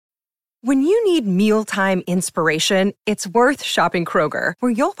When you need mealtime inspiration, it's worth shopping Kroger,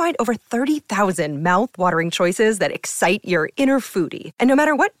 where you'll find over 30,000 mouth-watering choices that excite your inner foodie. And no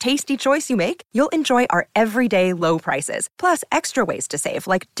matter what tasty choice you make, you'll enjoy our everyday low prices, plus extra ways to save,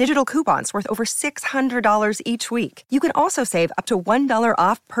 like digital coupons worth over $600 each week. You can also save up to $1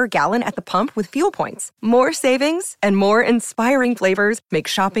 off per gallon at the pump with fuel points. More savings and more inspiring flavors make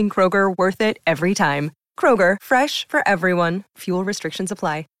shopping Kroger worth it every time. Kroger, fresh for everyone. Fuel restrictions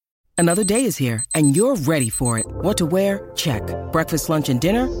apply. Another day is here, and you're ready for it. What to wear? Check. Breakfast, lunch, and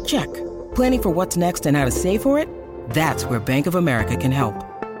dinner? Check. Planning for what's next and how to save for it? That's where Bank of America can help.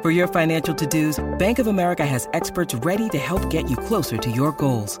 For your financial to-dos, Bank of America has experts ready to help get you closer to your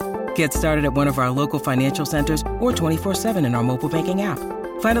goals. Get started at one of our local financial centers or 24/7 in our mobile banking app.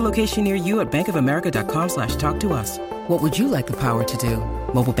 Find a location near you at bankofamerica.com/talktous. What would you like the power to do?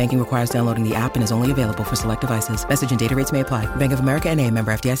 Mobile banking requires downloading the app and is only available for select devices. Message and data rates may apply. Bank of America N.A.,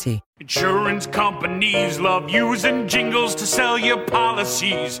 member FDIC. Insurance companies love using jingles to sell your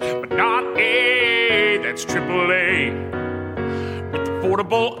policies, but not A, that's AAA. With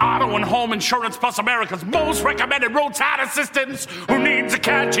affordable auto and home insurance plus America's most recommended roadside assistance, who needs a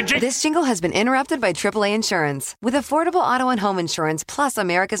catchy jingle? This jingle has been interrupted by AAA Insurance. With affordable auto and home insurance plus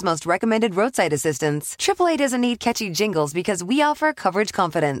America's most recommended roadside assistance, AAA doesn't need catchy jingles because we offer coverage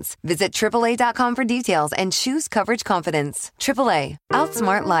confidence. Visit AAA.com for details and choose coverage confidence. AAA,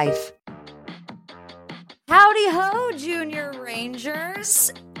 outsmart life. Howdy ho, Junior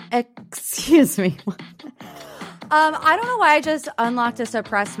Rangers. Excuse me. I don't know why I just unlocked a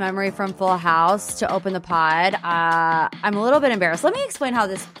suppressed memory from Full House to open the pod. I'm a little bit embarrassed. Let me explain how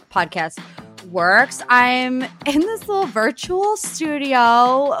this podcast works. I'm in this little virtual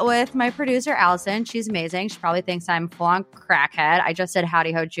studio with my producer, Allison. She's amazing. She probably thinks I'm full-on crackhead. I just said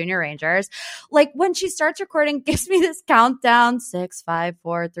howdy ho, Junior Rangers. Like, when she starts recording, gives me this countdown, 6, 5,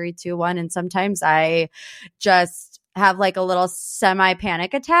 4, 3, 2, 1. And sometimes I just have like a little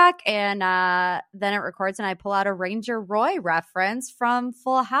semi-panic attack, and then it records and I pull out a Ranger Roy reference from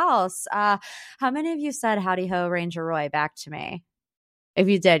Full House. How many of you said howdy ho, Ranger Roy back to me? If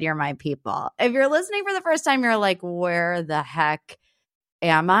you did, you're my people. If you're listening for the first time, you're like, where the heck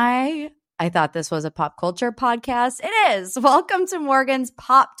am I? I thought this was a pop culture podcast. It is. Welcome to Morgan's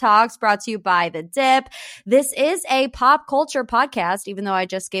Pop Talks, brought to you by The Dip. This is a pop culture podcast, even though I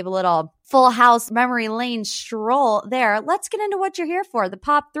just gave a little Full House memory lane stroll there. Let's get into what you're here for, the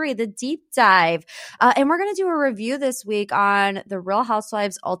Pop 3, the deep dive. And we're going to do a review this week on The Real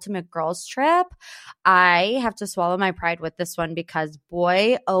Housewives Ultimate Girls Trip. I have to swallow my pride with this one because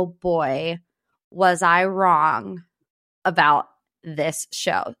boy, oh boy, was I wrong about this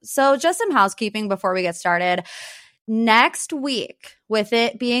show. So just some housekeeping before we get started. Next week, with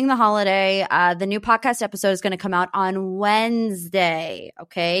it being the holiday, the new podcast episode is going to come out on Wednesday.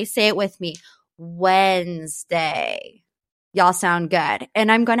 Okay, say it with me. Wednesday. Y'all sound good.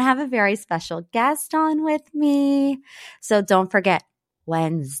 And I'm going to have a very special guest on with me. So don't forget,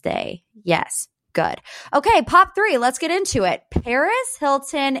 Wednesday. Yes, good. Okay, Pop 3, let's get into it. Paris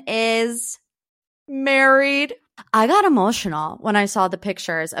Hilton is married. I got emotional when I saw the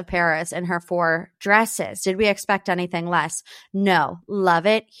pictures of Paris in her 4 dresses. Did we expect anything less? No. Love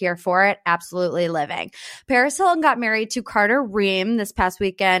it. Here for it. Absolutely living. Paris Hilton got married to Carter Reum this past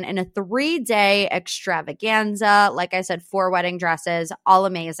weekend in a 3-day extravaganza. Like I said, 4 wedding dresses, all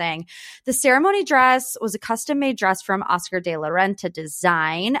amazing. The ceremony dress was a custom-made dress from Oscar de la Renta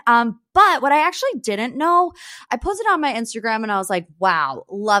Design. But what I actually didn't know, I posted on my Instagram and I was like, wow,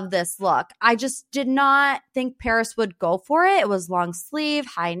 love this look. I just did not think Paris would go for it. It was long sleeve,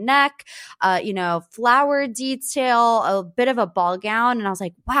 high neck, flower detail, a bit of a ball gown. And I was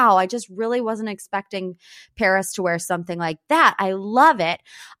like, wow, I just really wasn't expecting Paris to wear something like that. I love it.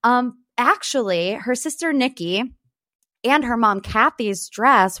 Actually, her sister Nikki and her mom Kathy's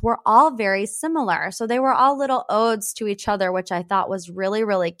dress were all very similar. So they were all little odes to each other, which I thought was really,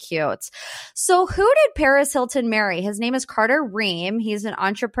 really cute. So who did Paris Hilton marry? His name is Carter Reum. He's an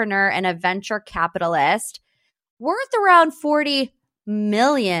entrepreneur and a venture capitalist worth around $40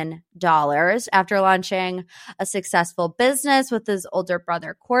 million after launching a successful business with his older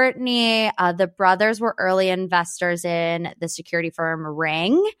brother, Courtney. The brothers were early investors in the security firm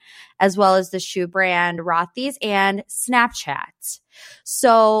Ring, as well as the shoe brand Rothy's and Snapchat.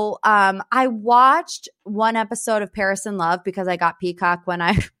 So I watched one episode of Paris in Love because I got Peacock when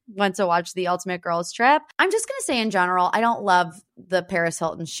I went to watch The Ultimate Girls Trip. I'm just going to say in general, I don't love the Paris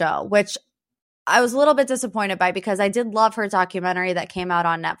Hilton show, which I was a little bit disappointed by because I did love her documentary that came out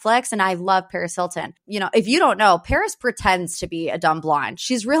on Netflix, and I love Paris Hilton. You know, if you don't know, Paris pretends to be a dumb blonde.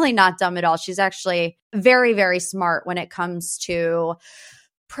 She's really not dumb at all. She's actually very, very smart when it comes to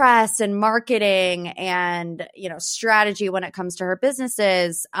press and marketing and, strategy when it comes to her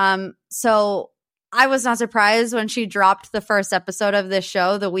businesses. So I was not surprised when she dropped the first episode of this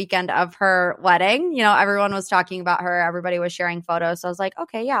show the weekend of her wedding. Everyone was talking about her. Everybody was sharing photos. So I was like,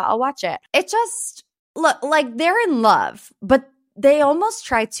 okay, yeah, I'll watch it. It just look like they're in love, but they almost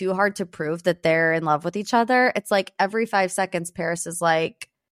try too hard to prove that they're in love with each other. It's like every 5 seconds, Paris is like,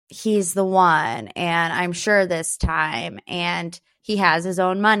 he's the one, and I'm sure this time, and he has his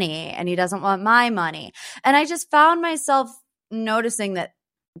own money, and he doesn't want my money. And I just found myself noticing that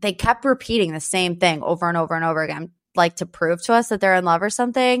they kept repeating the same thing over and over and over again, like to prove to us that they're in love or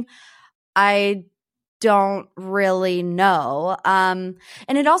something. I don't really know. And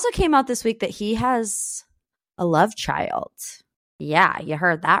it also came out this week that he has a love child. Yeah, you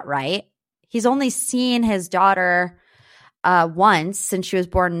heard that right. He's only seen his daughter once since she was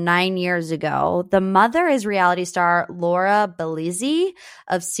born 9 years ago. The mother is reality star Laura Bellizzi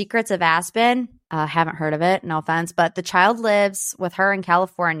of Secrets of Aspen. Haven't heard of it, no offense, but the child lives with her in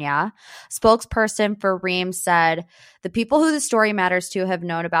California. Spokesperson for Reem said, the people who the story matters to have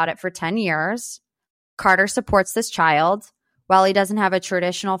known about it for 10 years. Carter supports this child. While he doesn't have a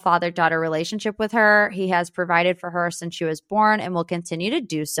traditional father-daughter relationship with her, he has provided for her since she was born and will continue to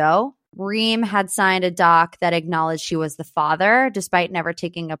do so. Reem had signed a doc that acknowledged she was the father, despite never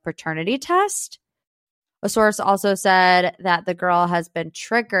taking a paternity test. A source also said that the girl has been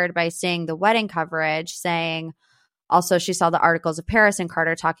triggered by seeing the wedding coverage, saying also she saw the articles of Paris and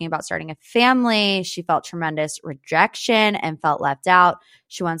Carter talking about starting a family. She felt tremendous rejection and felt left out.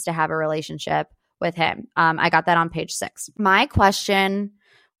 She wants to have a relationship with him. I got that on page 6. My question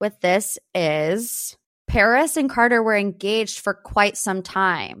with this is, Paris and Carter were engaged for quite some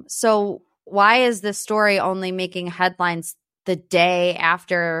time. So why is this story only making headlines the day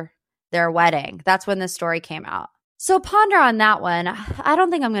after their wedding? That's when this story came out. So ponder on that one. I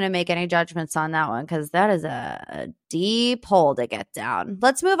don't think I'm going to make any judgments on that one because that is a deep hole to get down.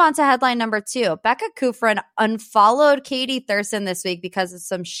 Let's move on to headline number 2. Becca Kufrin unfollowed Katie Thurston this week because of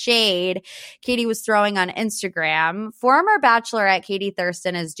some shade Katie was throwing on Instagram. Former Bachelorette Katie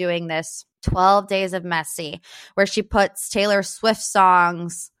Thurston is doing this 12 Days of Messy, where she puts Taylor Swift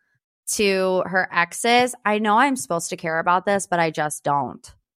songs to her exes. I know I'm supposed to care about this, but I just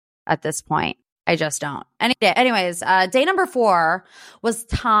don't at this point. I just don't. Anyways, day number 4 was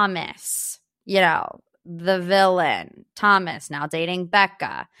Thomas, the villain. Thomas, now dating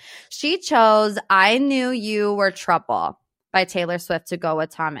Becca. She chose I Knew You Were Trouble by Taylor Swift to go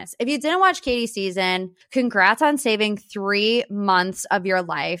with Thomas. If you didn't watch Katie's season, congrats on saving 3 months of your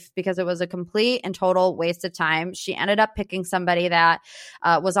life because it was a complete and total waste of time. She ended up picking somebody that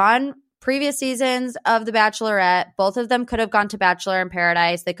was on previous seasons of The Bachelorette. Both of them could have gone to Bachelor in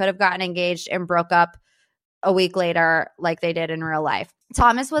Paradise. They could have gotten engaged and broke up a week later like they did in real life.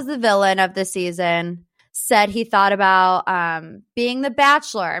 Thomas was the villain of the season, said he thought about being the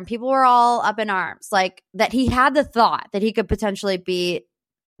Bachelor, and people were all up in arms, like that he had the thought that he could potentially be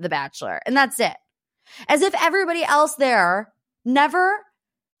the Bachelor. And that's it. As if everybody else there never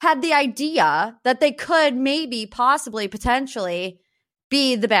had the idea that they could maybe, possibly, potentially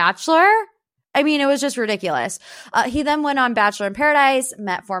be the Bachelor. I mean, it was just ridiculous. He then went on Bachelor in Paradise,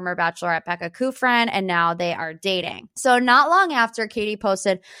 met former Bachelorette Becca Kufrin, and now they are dating. So not long after Katie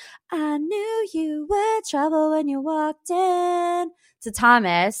posted, I knew you were trouble when you walked in, to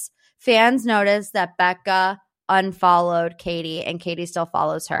Thomas, fans noticed that Becca unfollowed Katie, and Katie still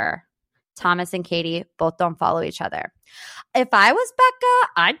follows her. Thomas and Katie both don't follow each other. If I was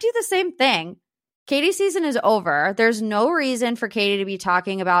Becca, I'd do the same thing. Katie's season is over. There's no reason for Katie to be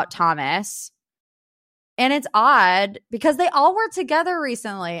talking about Thomas. And it's odd because they all were together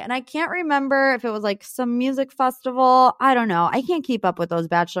recently. And I can't remember if it was like some music festival. I don't know. I can't keep up with those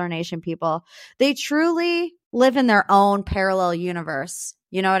Bachelor Nation people. They truly live in their own parallel universe.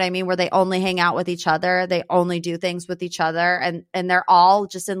 You know what I mean? Where they only hang out with each other. They only do things with each other. And they're all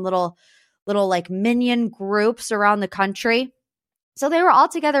just in little like minion groups around the country. So they were all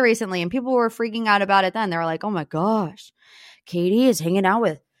together recently and people were freaking out about it then. They were like, oh my gosh, Katie is hanging out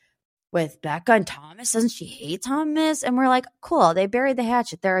with Becca and Thomas. Doesn't she hate Thomas? And we're like, cool, they buried the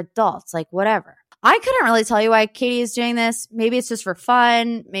hatchet. They're adults, like whatever. I couldn't really tell you why Katie is doing this. Maybe it's just for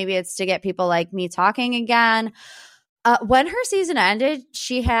fun. Maybe it's to get people like me talking again. When her season ended,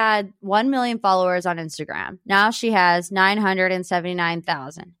 she had 1 million followers on Instagram. Now she has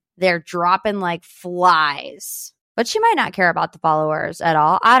 979,000. They're dropping like flies. But she might not care about the followers at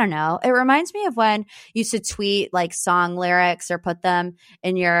all. I don't know. It reminds me of when you used to tweet like song lyrics or put them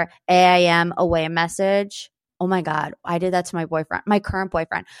in your AIM away message. Oh my God, I did that to my boyfriend, my current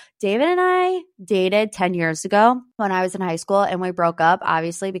boyfriend. David and I dated 10 years ago when I was in high school, and we broke up,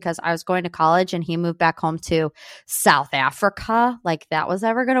 obviously, because I was going to college and he moved back home to South Africa. Like that was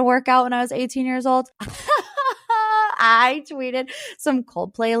ever going to work out when I was 18 years old. I tweeted some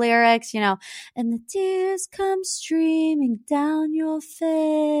Coldplay lyrics, you know, and the tears come streaming down your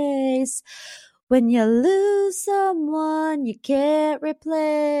face. When you lose someone you can't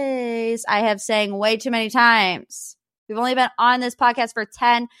replace. I have sang way too many times. We've only been on this podcast for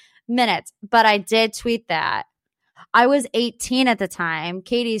 10 minutes, but I did tweet that. I was 18 at the time.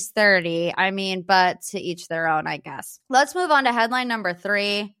 Katie's 30. I mean, but to each their own, I guess. Let's move on to headline number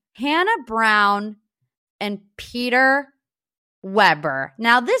 3. Hannah Brown and Peter Weber.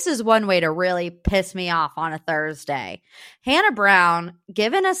 Now, this is one way to really piss me off on a Thursday. Hannah Brown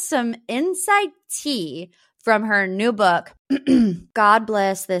giving us some inside tea from her new book, God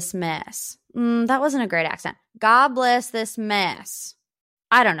Bless This Miss. That wasn't a great accent. God Bless This Miss.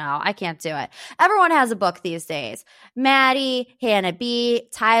 I don't know. I can't do it. Everyone has a book these days. Maddie, Hannah B,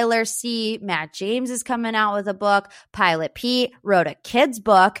 Tyler C, Matt James is coming out with a book. Pilot Pete wrote a kid's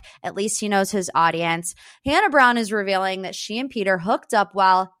book. At least he knows his audience. Hannah Brown is revealing that she and Peter hooked up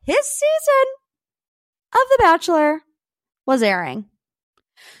while his season of The Bachelor was airing.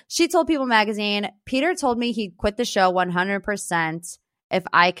 She told People magazine, Peter told me he'd quit the show 100% if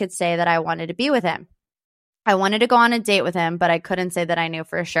I could say that I wanted to be with him. I wanted to go on a date with him, but I couldn't say that I knew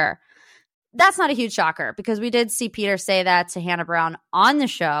for sure. That's not a huge shocker because we did see Peter say that to Hannah Brown on the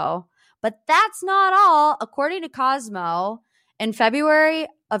show, but that's not all. According to Cosmo, in February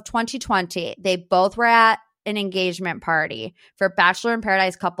of 2020, they both were at an engagement party for Bachelor in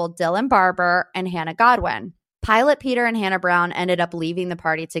Paradise couple Dylan Barber and Hannah Godwin. Pilot Peter and Hannah Brown ended up leaving the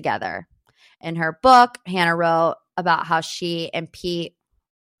party together. In her book, Hannah wrote about how she and Pete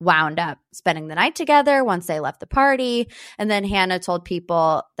wound up spending the night together once they left the party. And then Hannah told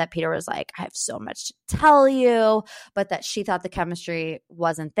People that Peter was like, I have so much to tell you, but that she thought the chemistry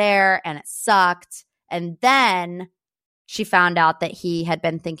wasn't there and it sucked. And then she found out that he had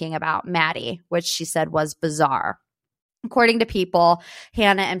been thinking about Maddie, which she said was bizarre. According to People,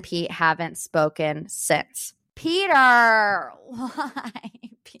 Hannah and Pete haven't spoken since. Peter, why?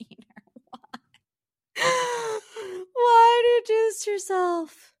 Peter, why? Why did you do this to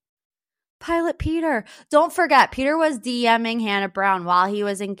yourself? Pilot Peter. Don't forget, Peter was DMing Hannah Brown while he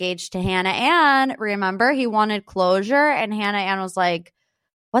was engaged to Hannah Ann. Remember, he wanted closure, and Hannah Ann was like,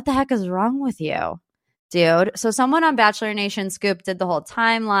 what the heck is wrong with you, dude? So someone on Bachelor Nation Scoop did the whole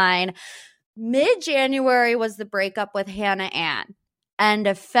timeline. Mid-January was the breakup with Hannah Ann. End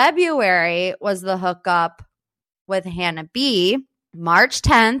of February was the hookup with Hannah B. March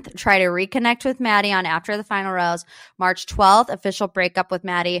 10th, try to reconnect with Maddie on After the Final Rose. March 12th, official breakup with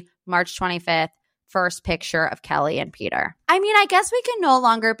Maddie. March 25th, first picture of Kelly and Peter. I mean, I guess we can no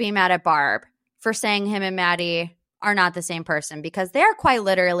longer be mad at Barb for saying him and Maddie are not the same person because they are quite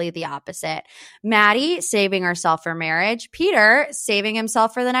literally the opposite. Maddie saving herself for marriage. Peter saving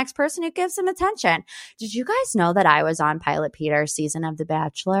himself for the next person who gives him attention. Did you guys know that I was on Pilot Peter's season of The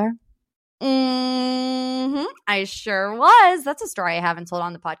Bachelor? I sure was. That's a story I haven't told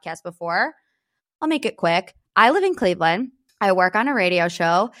on the podcast before. I'll make it quick. I live in Cleveland. I work on a radio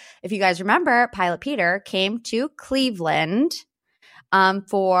show. If you guys remember, Pilot Peter came to Cleveland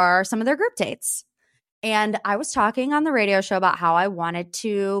for some of their group dates. And I was talking on the radio show about how I wanted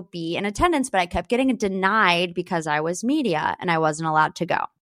to be in attendance, but I kept getting denied because I was media and I wasn't allowed to go.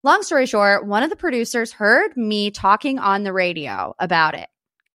 Long story short, one of the producers heard me talking on the radio about it,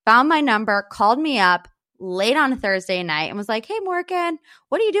 found my number, called me up late on a Thursday night and was like, hey, Morgan,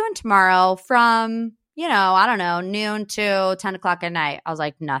 what are you doing tomorrow from, I don't know, noon to 10 o'clock at night? I was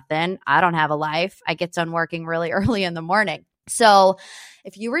like, nothing. I don't have a life. I get done working really early in the morning. So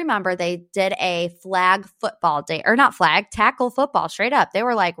if you remember, they did a flag football day, or not flag, tackle football, straight up. They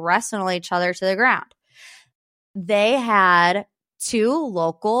were like wrestling each other to the ground. They had 2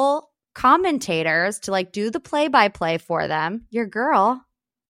 local commentators to like do the play-by-play for them. Your girl,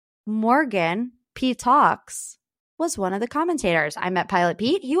 Morgan P. Talks, was one of the commentators. I met Pilot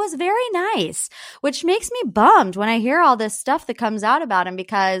Pete. He was very nice, which makes me bummed when I hear all this stuff that comes out about him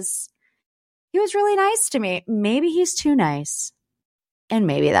because he was really nice to me. Maybe he's too nice. And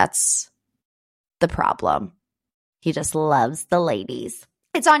maybe that's the problem. He just loves the ladies.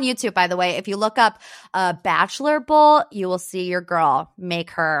 It's on YouTube, by the way. If you look up Bachelor Bowl, you will see your girl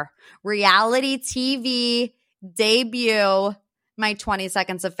make her reality TV debut, my 20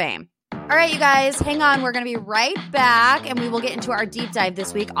 Seconds of Fame. All right, you guys, hang on. We're going to be right back, and we will get into our deep dive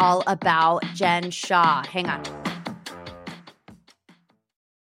this week all about Jen Shah. Hang on.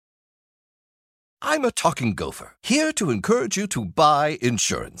 I'm a talking gopher, here to encourage you to buy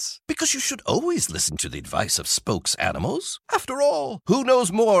insurance. Because you should always listen to the advice of spokes animals. After all, who knows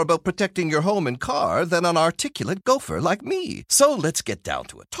more about protecting your home and car than an articulate gopher like me? So let's get down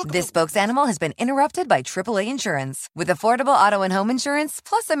to it. This spokes animal has been interrupted by AAA Insurance. With affordable auto and home insurance,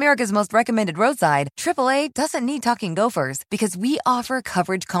 plus America's most recommended roadside, AAA doesn't need talking gophers because we offer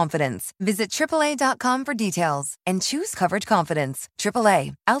coverage confidence. Visit AAA.com for details and choose coverage confidence.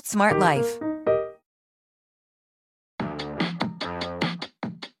 AAA, outsmart life.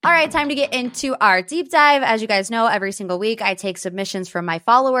 All right, time to get into our deep dive. As you guys know, every single week I take submissions from my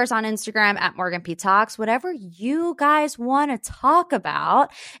followers on Instagram at Morgan P Talks. Whatever you guys want to talk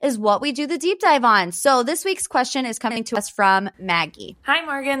about is what we do the deep dive on. So this week's question is coming to us from Maggie. Hi,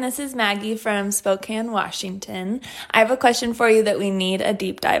 Morgan. This is Maggie from Spokane, Washington. I have a question for you that we need a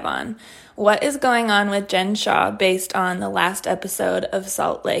deep dive on. What is going on with Jen Shah based on the last episode of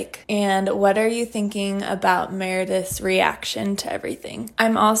Salt Lake? And what are you thinking about Meredith's reaction to everything?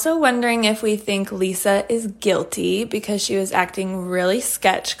 I'm also wondering if we think Lisa is guilty because she was acting really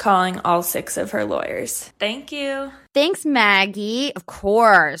sketch calling all 6 of her lawyers. Thank you. Thanks, Maggie. Of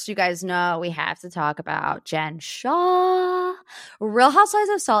course, you guys know we have to talk about Jen Shah. Real Housewives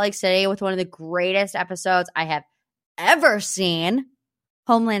of Salt Lake City with one of the greatest episodes I have ever seen.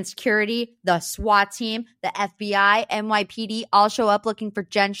 Homeland Security, the SWAT team, the FBI, NYPD all show up looking for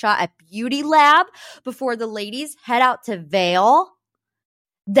Jen Shah at Beauty Lab before the ladies head out to Vail.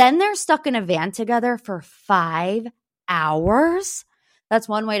 Then they're stuck in a van together for 5 hours. That's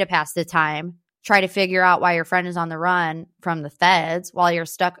one way to pass the time. Try to figure out why your friend is on the run from the feds while you're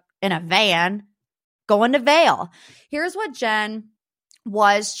stuck in a van going to Vail. Here's what Jen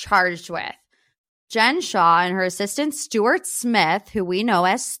was charged with. Jen Shah and her assistant Stuart Smith, who we know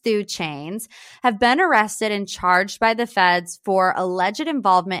as Stu Chains, have been arrested and charged by the feds for alleged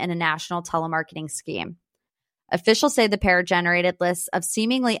involvement in a national telemarketing scheme. Officials say the pair generated lists of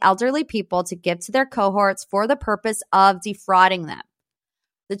seemingly elderly people to give to their cohorts for the purpose of defrauding them.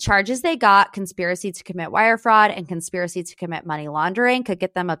 The charges they got, conspiracy to commit wire fraud and conspiracy to commit money laundering, could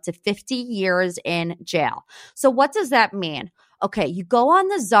get them up to 50 years in jail. So what does that mean? Okay, you go on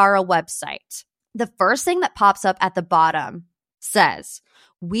the Zara website. The first thing that pops up at the bottom says,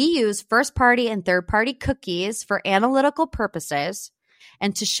 we use first-party and third-party cookies for analytical purposes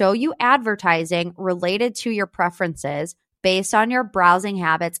and to show you advertising related to your preferences based on your browsing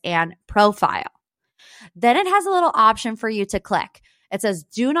habits and profile. Then it has a little option for you to click. It says,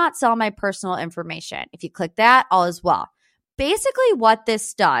 do not sell my personal information. If you click that, all is well. Basically, what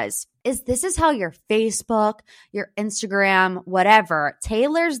this does is this is how your Facebook, your Instagram, whatever,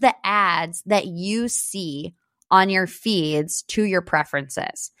 tailors the ads that you see on your feeds to your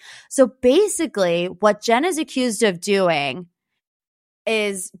preferences. So basically, what Jen is accused of doing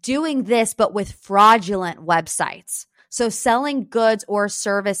is doing this, but with fraudulent websites. So selling goods or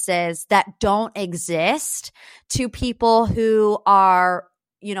services that don't exist to people who are,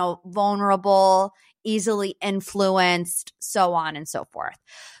 vulnerable, easily influenced, so on and so forth.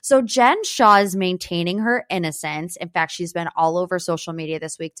 So Jen Shah is maintaining her innocence. In fact, she's been all over social media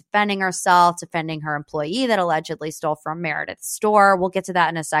this week defending herself, defending her employee that allegedly stole from Meredith's store. We'll get to that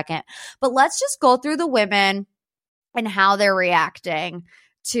in a second. But let's just go through the women and how they're reacting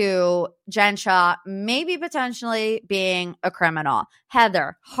to Jen Shah maybe potentially being a criminal.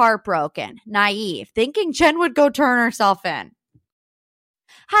 Heather, heartbroken, naive, thinking Jen would go turn herself in.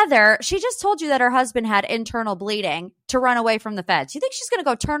 Heather, she just told you that her husband had internal bleeding to run away from the feds. You think she's going to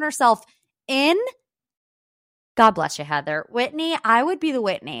go turn herself in? God bless you, Heather. Whitney, I would be the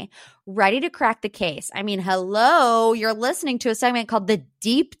Whitney, ready to crack the case. I mean, hello, you're listening to a segment called The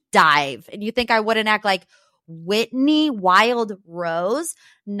Deep Dive, and you think I wouldn't act like Whitney Wild Rose?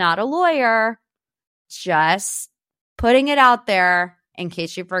 Not a lawyer, just putting it out there. In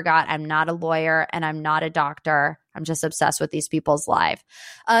case you forgot, I'm not a lawyer and I'm not a doctor. I'm just obsessed with these people's lives.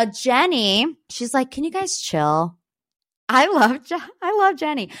 Jenny, she's like, can you guys chill? I love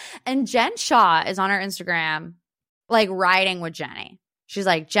Jenny. And Jen Shah is on her Instagram, like riding with Jenny. She's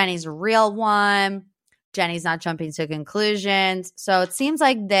like, Jenny's a real one. Jenny's not jumping to conclusions. So it seems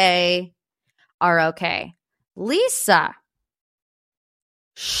like they are okay. Lisa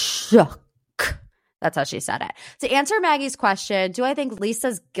shook. That's how she said it. To answer Maggie's question, do I think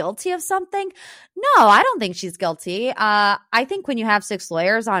Lisa's guilty of something? No, I don't think she's guilty. I think when you have 6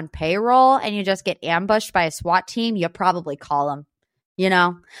 lawyers on payroll and you just get ambushed by a SWAT team, you probably call them.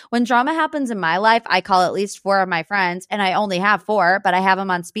 When drama happens in my life, I call at least 4 of my friends, and I only have 4, but I have them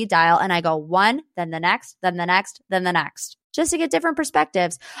on speed dial, and I go 1, then the next, then the next, then the next, just to get different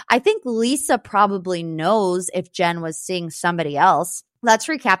perspectives. I think Lisa probably knows if Jen was seeing somebody else. Let's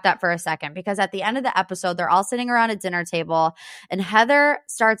recap that for a second, because at the end of the episode, they're all sitting around a dinner table and Heather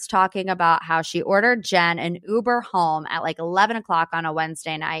starts talking about how she ordered Jen an Uber home at like 11 o'clock on a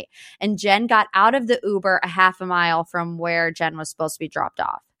Wednesday night. And Jen got out of the Uber a half a mile from where Jen was supposed to be dropped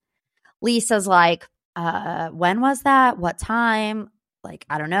off. Lisa's like, when was that? What time? Like,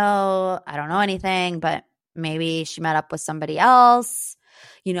 I don't know anything, but maybe she met up with somebody else.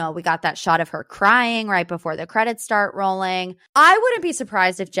 You know, we got that shot of her crying right before the credits start rolling. I wouldn't be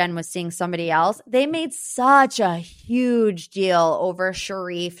surprised if Jen was seeing somebody else. They made such a huge deal over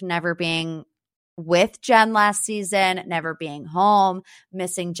Sharrieff never being with Jen last season, never being home,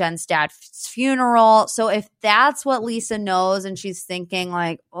 missing Jen's dad's funeral. So if that's what Lisa knows and she's thinking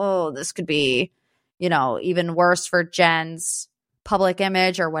like, oh, this could be, you know, even worse for Jen's public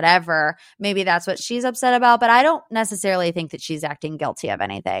image or whatever, maybe that's what she's upset about. But I don't necessarily think that she's acting guilty of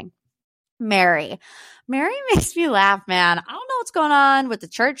anything. Mary makes me laugh, man. I don't know what's going on with the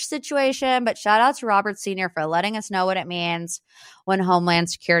church situation, but shout out to Robert Sr. for letting us know what it means when Homeland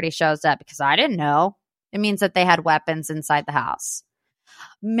Security shows up, because I didn't know. It means that they had weapons inside the house.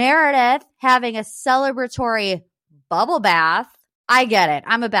 Meredith having a celebratory bubble bath. I get it.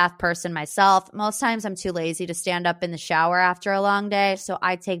 I'm a bath person myself. Most times I'm too lazy to stand up in the shower after a long day, so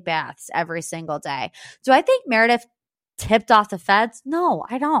I take baths every single day. Do I think Meredith tipped off the feds? No,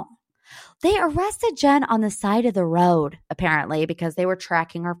 I don't. They arrested Jen on the side of the road, apparently, because they were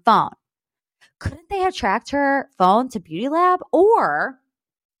tracking her phone. Couldn't they have tracked her phone to Beauty Lab? Or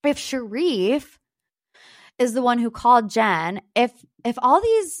if Sharrieff is the one who called Jen, if all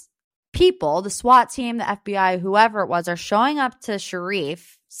these people, the SWAT team, the FBI, whoever it was, are showing up to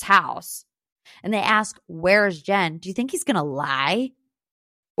Sharrieff's house and they ask, where's Jen? Do you think he's going to lie?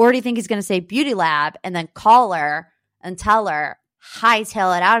 Or do you think he's going to say Beauty Lab and then call her and tell her,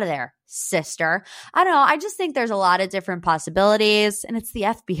 hightail it out of there, sister? I don't know. I just think there's a lot of different possibilities, and it's the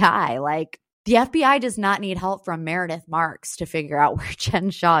FBI. Like, the FBI does not need help from Meredith Marks to figure out where Jen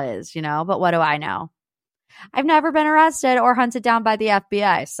Shah is, you know? But what do I know? I've never been arrested or hunted down by the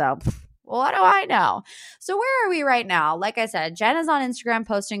FBI, so what do I know? So where are we right now? Like I said, Jen is on Instagram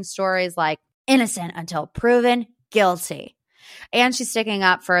posting stories like innocent until proven guilty. And she's sticking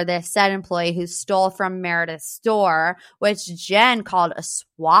up for this said employee who stole from Meredith's store, which Jen called a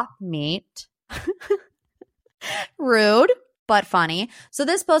swap meet. Rude, but funny. So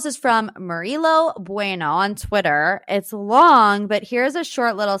this post is from Murilo Bueno on Twitter. It's long, but here's a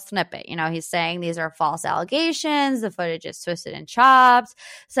short little snippet. You know, he's saying these are false allegations. The footage is twisted and chopped.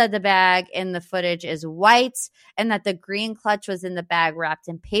 Said the bag in the footage is white and that the green clutch was in the bag wrapped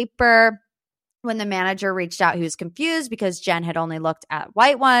in paper. When the manager reached out, he was confused because Jen had only looked at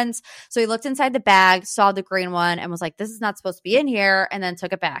white ones. So he looked inside the bag, saw the green one, and was like, this is not supposed to be in here, and then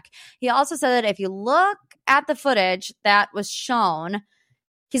took it back. He also said that if you look at the footage that was shown,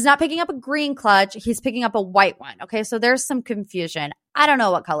 he's not picking up a green clutch, he's picking up a white one. Okay, so there's some confusion. I don't know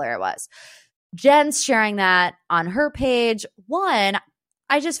what color it was. Jen's sharing that on her page. One,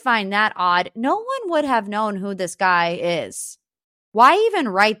 I just find that odd. No one would have known who this guy is. Why even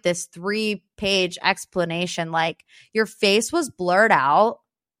write this 3-page explanation? Like, your face was blurred out.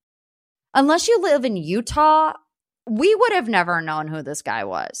 Unless you live in Utah, we would have never known who this guy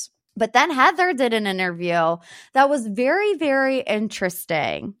was. But then Heather did an interview that was very, very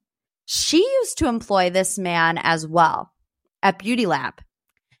interesting. She used to employ this man as well at Beauty Lab,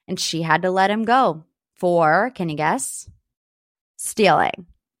 and she had to let him go for, can you guess? Stealing.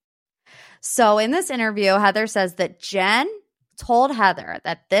 So in this interview, Heather says that Jen told Heather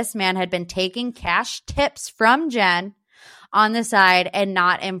that this man had been taking cash tips from Jen on the side and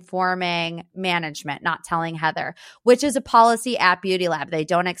not informing management, not telling Heather, which is a policy at Beauty Lab. They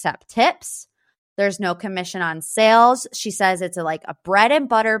don't accept tips. There's no commission on sales. She says it's like a bread and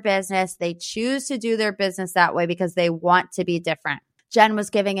butter business. They choose to do their business that way because they want to be different. Jen was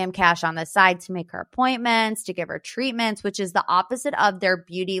giving him cash on the side to make her appointments, to give her treatments, which is the opposite of their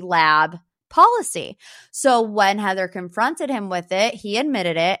Beauty Lab policy. So when Heather confronted him with it, he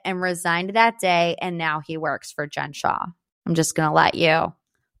admitted it and resigned that day, and now he works for Jen Shah. I'm just going to let you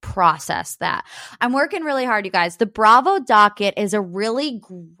process that. I'm working really hard, you guys. The Bravo Docket is a really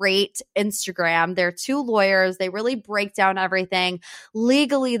great Instagram. They're 2 lawyers. They really break down everything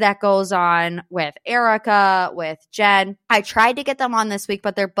legally that goes on with Erica, with Jen. I tried to get them on this week,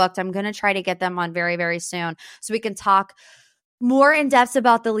 but they're booked. I'm going to try to get them on very, very soon so we can talk more in depth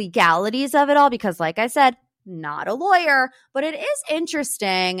about the legalities of it all, because like I said, not a lawyer, but it is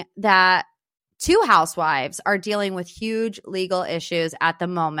interesting that 2 housewives are dealing with huge legal issues at the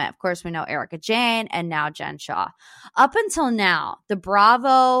moment. Of course, we know Erica Jane and now Jen Shah. Up until now, the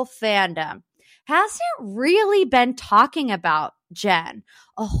Bravo fandom hasn't really been talking about Jen.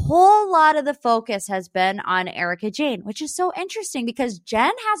 A whole lot of the focus has been on Erika Jayne, which is so interesting because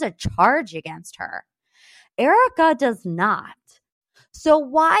Jen has a charge against her. Erika does not. So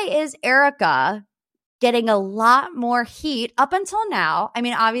why is Erika getting a lot more heat up until now? I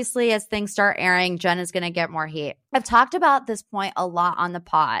mean, obviously, as things start airing, Jen is going to get more heat. I've talked about this point a lot on the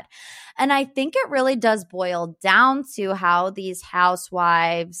pod, and I think it really does boil down to how these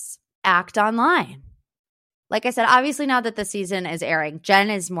housewives act online. Like I said, obviously now that the season is airing, Jen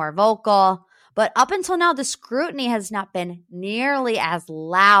is more vocal, but up until now, the scrutiny has not been nearly as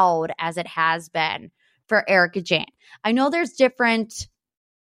loud as it has been for Erika Jayne. I know there's different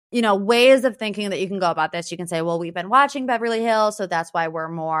ways of thinking that you can go about this. You can say, well, we've been watching Beverly Hills, so that's why we're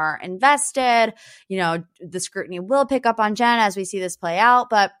more invested. The scrutiny will pick up on Jen as we see this play out.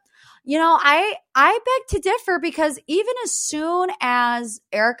 But, I beg to differ because even as soon as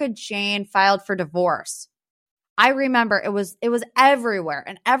Erika Jayne filed for divorce, I remember it was everywhere.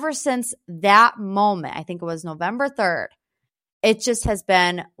 And ever since that moment, I think it was November 3rd, it just has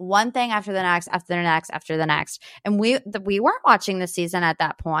been one thing after the next, after the next, after the next. And we weren't watching the season at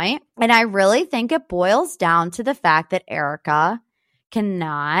that point. And I really think it boils down to the fact that Erika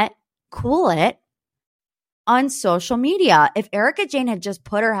cannot cool it on social media. If Erika Jayne had just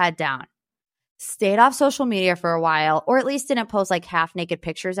put her head down, stayed off social media for a while, or at least didn't post like half-naked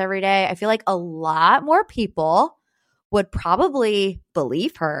pictures every day, I feel like a lot more people would probably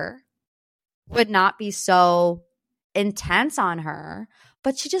believe her, would not be so intense on her,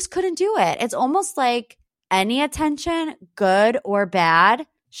 but she just couldn't do it. It's almost like any attention, good or bad,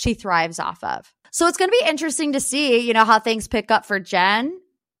 she thrives off of. So it's going to be interesting to see, how things pick up for Jen.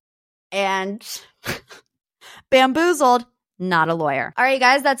 And bamboozled, not a lawyer. All right,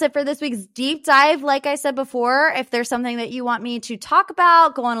 guys, that's it for this week's deep dive. Like I said before, if there's something that you want me to talk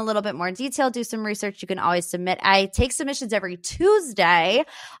about, go in a little bit more detail, do some research, you can always submit. I take submissions every Tuesday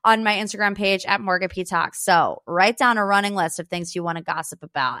on my Instagram page at Morgan P. Talks. So write down a running list of things you want to gossip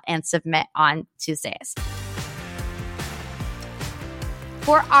about and submit on Tuesdays.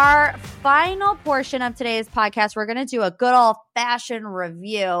 For our final portion of today's podcast, we're going to do a good old-fashioned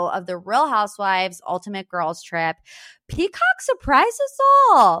review of the Real Housewives Ultimate Girls Trip. Peacock surprised us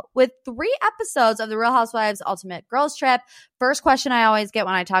all with 3 episodes of the Real Housewives Ultimate Girls Trip. First question I always get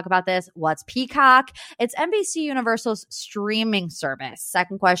when I talk about this, what's Peacock? It's NBC Universal's streaming service.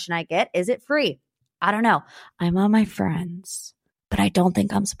 Second question I get, is it free? I don't know. I'm on my friends, but I don't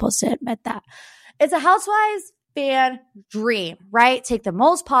think I'm supposed to admit that. It's a Housewives fan dream, right? Take the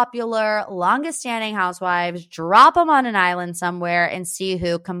most popular, longest standing housewives, drop them on an island somewhere and see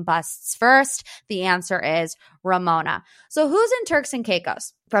who combusts first. The answer is Ramona. So who's in Turks and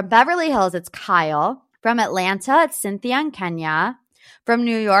Caicos? From Beverly Hills, it's Kyle. From Atlanta, it's Cynthia and Kenya. From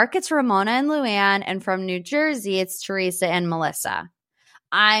New York, it's Ramona and Luann. And from New Jersey, it's Teresa and Melissa.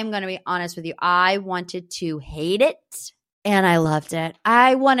 I'm going to be honest with you. I wanted to hate it. And I loved it.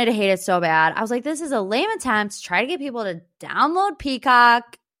 I wanted to hate it so bad. I was like, this is a lame attempt to try to get people to download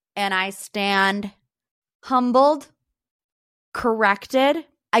Peacock. And I stand humbled, corrected.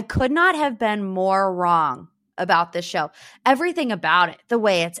 I could not have been more wrong about this show. Everything about it, the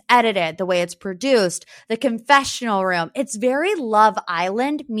way it's edited, the way it's produced, the confessional room. It's very Love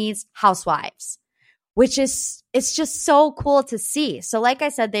Island meets Housewives, which is, it's just so cool to see. So like I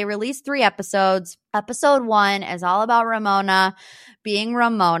said, they released 3 episodes. Episode 1 is all about Ramona being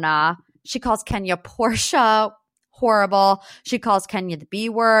Ramona. She calls Kenya Portia horrible. She calls Kenya the B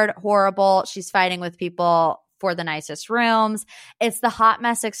word horrible. She's fighting with people for the nicest rooms. It's the Hot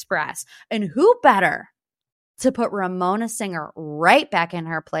Mess Express. And who better to put Ramona Singer right back in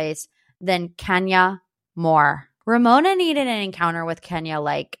her place than Kenya Moore? Ramona needed an encounter with Kenya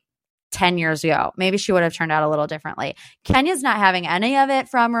like 10 years ago. Maybe she would have turned out a little differently. Kenya's not having any of it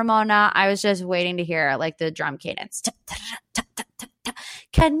from Ramona. I was just waiting to hear like the drum cadence.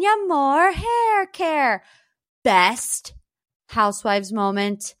 Kenya Moore hair care. Best Housewives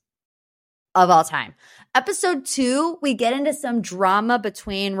moment of all time. Episode 2, we get into some drama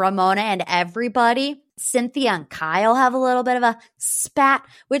between Ramona and everybody. Cynthia and Kyle have a little bit of a spat,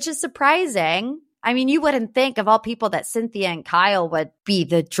 which is surprising. I mean, you wouldn't think of all people that Cynthia and Kyle would be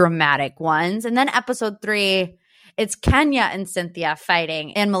the dramatic ones. And then episode 3, it's Kenya and Cynthia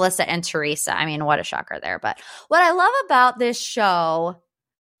fighting and Melissa and Teresa. I mean, what a shocker there. But what I love about this show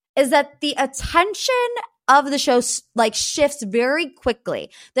is that the attention of the show like shifts very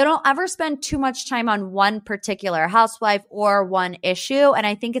quickly. They don't ever spend too much time on one particular housewife or one issue. And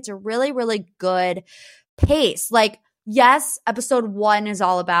I think it's a really, really good pace. Like, yes, episode 1 is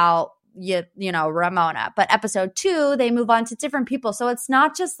all about you know, Ramona. But episode 2, they move on to different people. So it's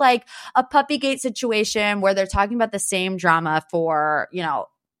not just like a Puppygate situation where they're talking about the same drama for, you know,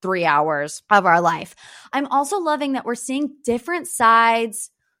 3 hours of our life. I'm also loving that we're seeing different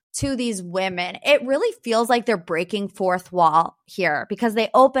sides to these women. It really feels like they're breaking fourth wall here because they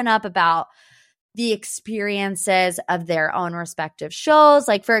open up about the experiences of their own respective shows.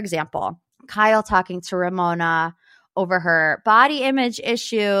 Like, for example, Kyle talking to Ramona over her body image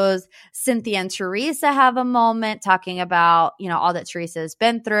issues. Cynthia and Teresa have a moment talking about, you know, all that Teresa has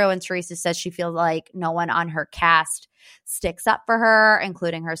been through. And Teresa says she feels like no one on her cast sticks up for her,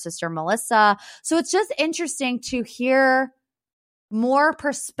 including her sister Melissa. So it's just interesting to hear more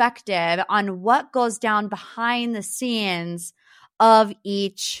perspective on what goes down behind the scenes of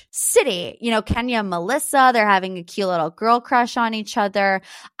each city. You know, Kenya and Melissa, they're having a cute little girl crush on each other.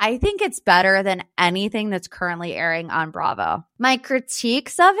 I think it's better than anything that's currently airing on Bravo. My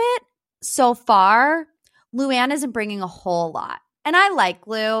critiques of it so far, Luann isn't bringing a whole lot. And I like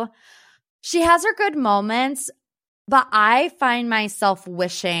Lou. She has her good moments, but I find myself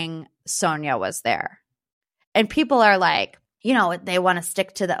wishing Sonia was there. And people are like, you know, they want to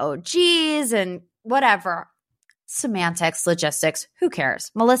stick to the OGs and whatever. Semantics, logistics, who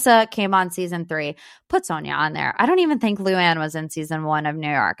cares? Melissa came on season 3, put Sonia on there. I don't even think Luann was in season 1 of New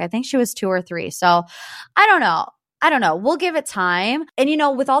York. I think she was 2 or 3. So I don't know. We'll give it time. And, you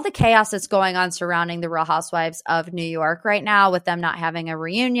know, with all the chaos that's going on surrounding the Real Housewives of New York right now, with them not having a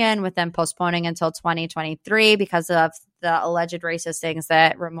reunion, with them postponing until 2023 because of the alleged racist things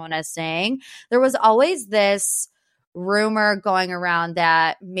that Ramona is saying, there was always this rumor going around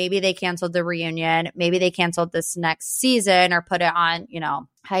that maybe they canceled the reunion, maybe they canceled this next season or put it on, you know,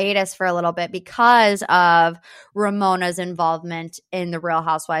 hiatus for a little bit because of Ramona's involvement in the Real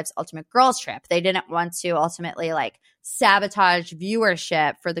Housewives Ultimate Girls Trip. They didn't want to ultimately like sabotage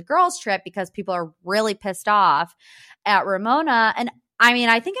viewership for the girls trip because people are really pissed off at Ramona. And I mean,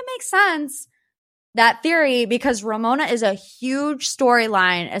 I think it makes sense, that theory, because Ramona is a huge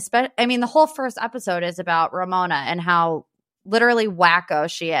storyline. I mean, the whole first episode is about Ramona and how literally wacko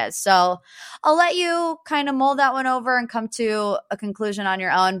she is. So I'll let you kind of mull that one over and come to a conclusion on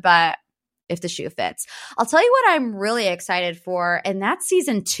your own, but if the shoe fits. I'll tell you what I'm really excited for, and that's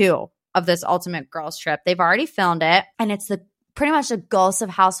season 2 of this Ultimate Girls Trip. They've already filmed it, and it's pretty much the ghosts of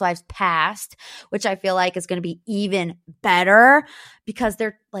Housewives past, which I feel like is going to be even better because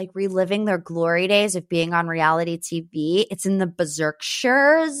they're like reliving their glory days of being on reality TV. It's in the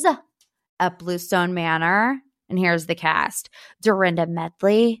Berkshires at Bluestone Manor. And here's the cast: Dorinda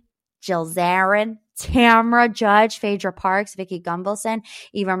Medley, Jill Zarin, Tamra Judge, Phaedra Parks, Vicky Gunvalson,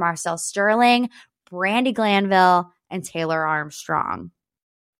 Eva Marcel Sterling, Brandi Glanville, and Taylor Armstrong.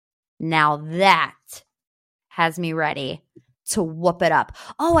 Now that has me ready to whoop it up.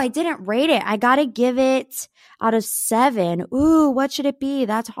 Oh, I didn't rate it. I got to give it out of 7. Ooh, what should it be?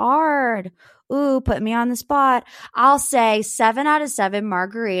 That's hard. Ooh, put me on the spot. I'll say 7 out of 7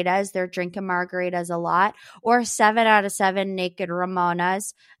 margaritas. They're drinking margaritas a lot. Or 7 out of 7 naked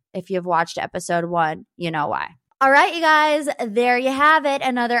Ramonas. If you've watched episode 1, you know why. All right, you guys, there you have it.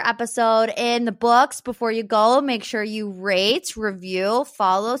 Another episode in the books. Before you go, make sure you rate, review,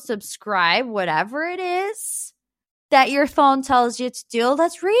 follow, subscribe, whatever it is that your phone tells you to do.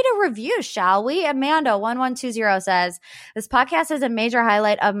 Let's read a review, shall we? Amanda1120 says, this podcast is a major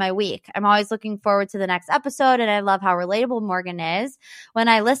highlight of my week. I'm always looking forward to the next episode, and I love how relatable Morgan is. When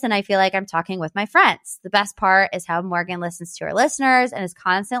I listen, I feel like I'm talking with my friends. The best part is how Morgan listens to her listeners and is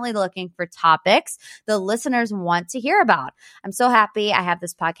constantly looking for topics the listeners want to hear about. I'm so happy I have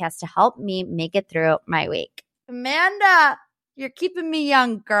this podcast to help me make it through my week. Amanda, you're keeping me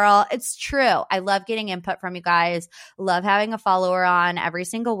young, girl. It's true. I love getting input from you guys. Love having a follower on every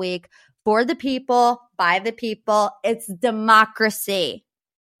single week. For the people, by the people. It's democracy.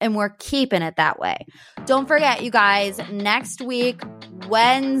 And we're keeping it that way. Don't forget, you guys, next week,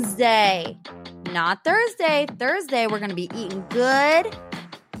 Wednesday, not Thursday. Thursday, we're going to be eating good.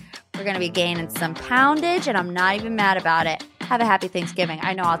 We're going to be gaining some poundage, and I'm not even mad about it. Have a happy Thanksgiving.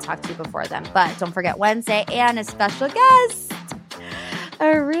 I know I'll talk to you before then, but don't forget Wednesday and a special guest.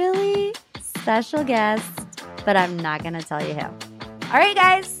 A really special guest, but I'm not going to tell you who. All right,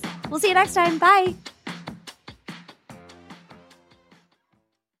 guys. We'll see you next time. Bye.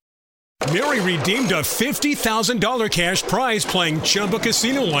 Mary redeemed a $50,000 cash prize playing Chumba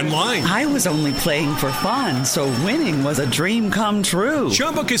Casino online. I was only playing for fun, so winning was a dream come true.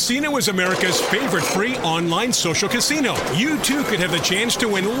 Chumba Casino is America's favorite free online social casino. You, too, could have the chance to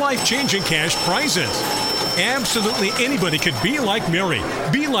win life-changing cash prizes. Absolutely anybody could be like Mary.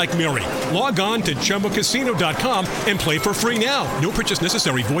 Be like Mary. Log on to ChumboCasino.com and play for free now. No purchase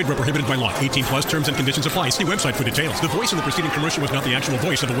necessary. Void where prohibited by law. 18 plus terms and conditions apply. See website for details. The voice in the preceding commercial was not the actual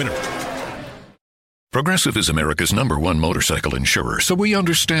voice of the winner. Progressive is America's #1 motorcycle insurer, so we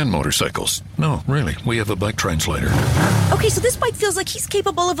understand motorcycles. No, really, we have a bike translator. Okay, so this bike feels like he's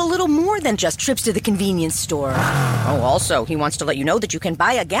capable of a little more than just trips to the convenience store. Oh, also, he wants to let you know that you can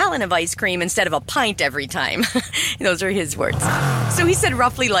buy a gallon of ice cream instead of a pint every time. Those are his words. So he said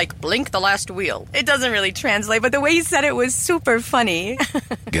roughly like, blink the last wheel. It doesn't really translate, but the way he said it was super funny.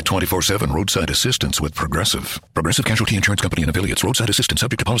 Get 24/7 roadside assistance with Progressive. Progressive Casualty Insurance Company and affiliates. Roadside assistance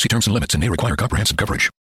subject to policy terms and limits and may require comprehensive coverage.